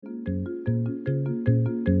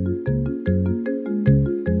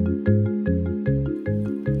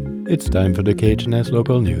It's time for the KHNS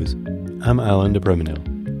Local News. I'm Alan de Preminil.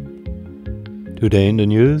 Today in the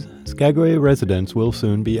news, Skagway residents will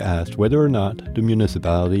soon be asked whether or not the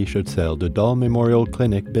municipality should sell the Dahl Memorial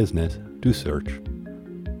Clinic business to Search.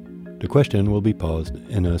 The question will be posed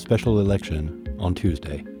in a special election on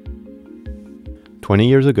Tuesday. 20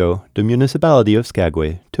 years ago, the municipality of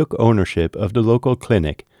Skagway took ownership of the local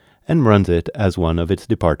clinic and runs it as one of its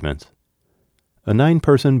departments. A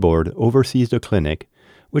 9-person board oversees the clinic,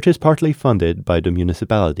 which is partly funded by the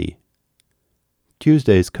municipality.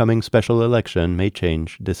 Tuesday's coming special election may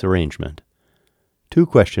change this arrangement. 2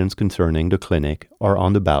 questions concerning the clinic are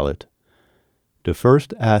on the ballot. The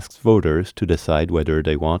first asks voters to decide whether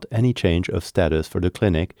they want any change of status for the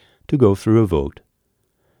clinic to go through a vote.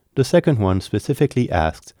 The second one specifically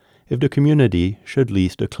asks if the community should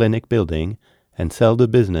lease the clinic building and sell the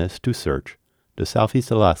business to Search, the Southeast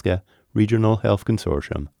Alaska Regional Health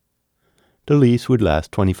Consortium. The lease would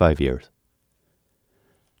last 25 years.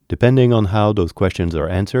 Depending on how those questions are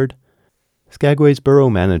answered, Skagway's borough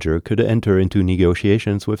manager could enter into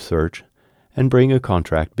negotiations with Search and bring a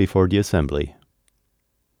contract before the assembly.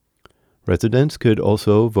 Residents could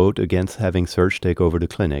also vote against having Search take over the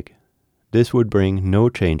clinic. This would bring no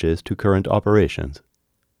changes to current operations.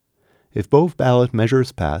 If both ballot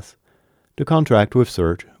measures pass, the contract with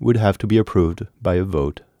Search would have to be approved by a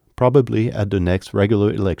vote, probably at the next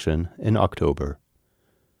regular election in October.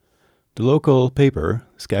 The local paper,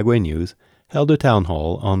 Skagway News, held a town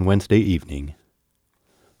hall on Wednesday evening.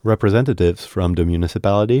 Representatives from the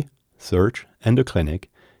municipality, Search, and the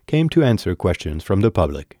clinic came to answer questions from the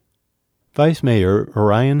public. Vice Mayor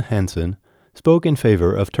Orion Hansen spoke in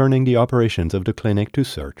favor of turning the operations of the clinic to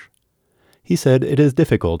Search. He said it is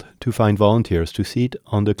difficult to find volunteers to seat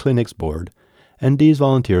on the clinic's board, and these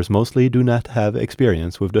volunteers mostly do not have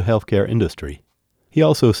experience with the healthcare industry. He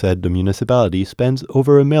also said the municipality spends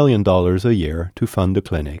over $1 million a year to fund the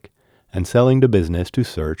clinic, and selling the business to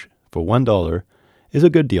Search for $1 is a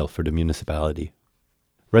good deal for the municipality.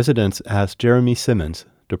 Residents asked Jeremy Simmons,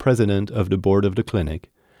 the president of the board of the clinic,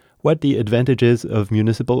 what the advantages of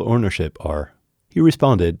municipal ownership are. He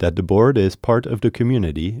responded that the board is part of the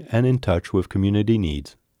community and in touch with community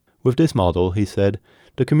needs. With this model, he said,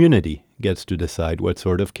 the community gets to decide what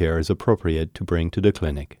sort of care is appropriate to bring to the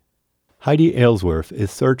clinic. Heidi Aylesworth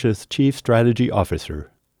is Search's Chief Strategy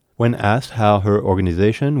Officer. When asked how her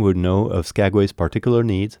organization would know of Skagway's particular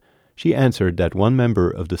needs, she answered that one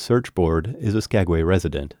member of the Search board is a Skagway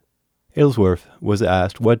resident. Aylesworth was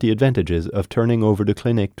asked what the advantages of turning over the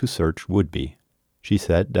clinic to Search would be. She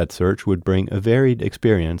said that Search would bring a varied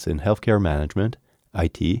experience in healthcare management,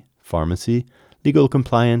 IT, pharmacy, legal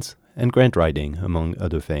compliance, and grant writing, among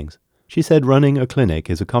other things. She said running a clinic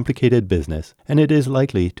is a complicated business, and it is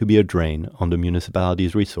likely to be a drain on the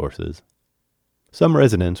municipality's resources. Some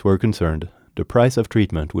residents were concerned the price of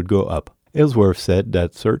treatment would go up. Aylesworth said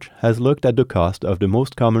that Search has looked at the cost of the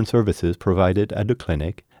most common services provided at the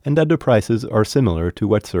clinic, and that the prices are similar to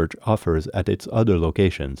what Search offers at its other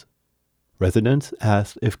locations. Residents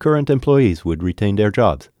asked if current employees would retain their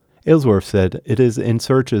jobs. Aylesworth said it is in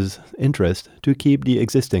Search's interest to keep the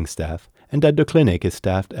existing staff, and that the clinic is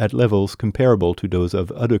staffed at levels comparable to those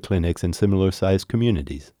of other clinics in similar-sized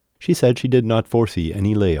communities. She said she did not foresee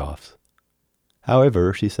any layoffs.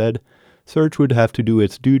 However, she said, Search would have to do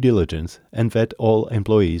its due diligence and vet all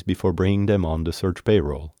employees before bringing them on the Search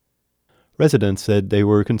payroll. Residents said they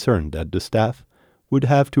were concerned that the staff would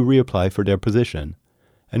have to reapply for their position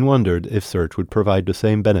and wondered if Search would provide the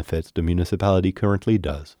same benefits the municipality currently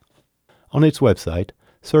does. On its website,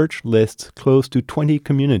 Search lists close to 20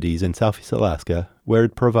 communities in Southeast Alaska where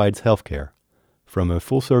it provides health care, from a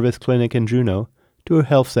full-service clinic in Juneau to a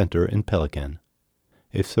health center in Pelican.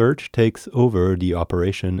 If Search takes over the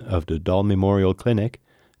operation of the Dahl Memorial Clinic,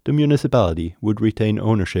 the municipality would retain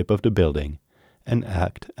ownership of the building and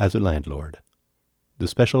act as a landlord. The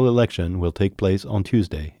special election will take place on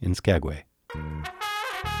Tuesday in Skagway.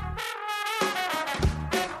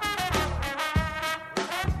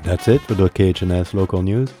 That's it for the KHNS Local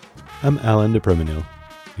News. I'm Alan de Preminil.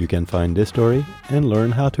 You can find this story and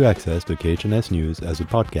learn how to access the KHNS News as a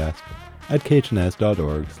podcast at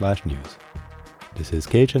khns.org/news. This is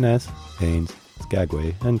KHNS, Haines,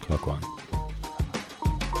 Skagway, and Klukwan.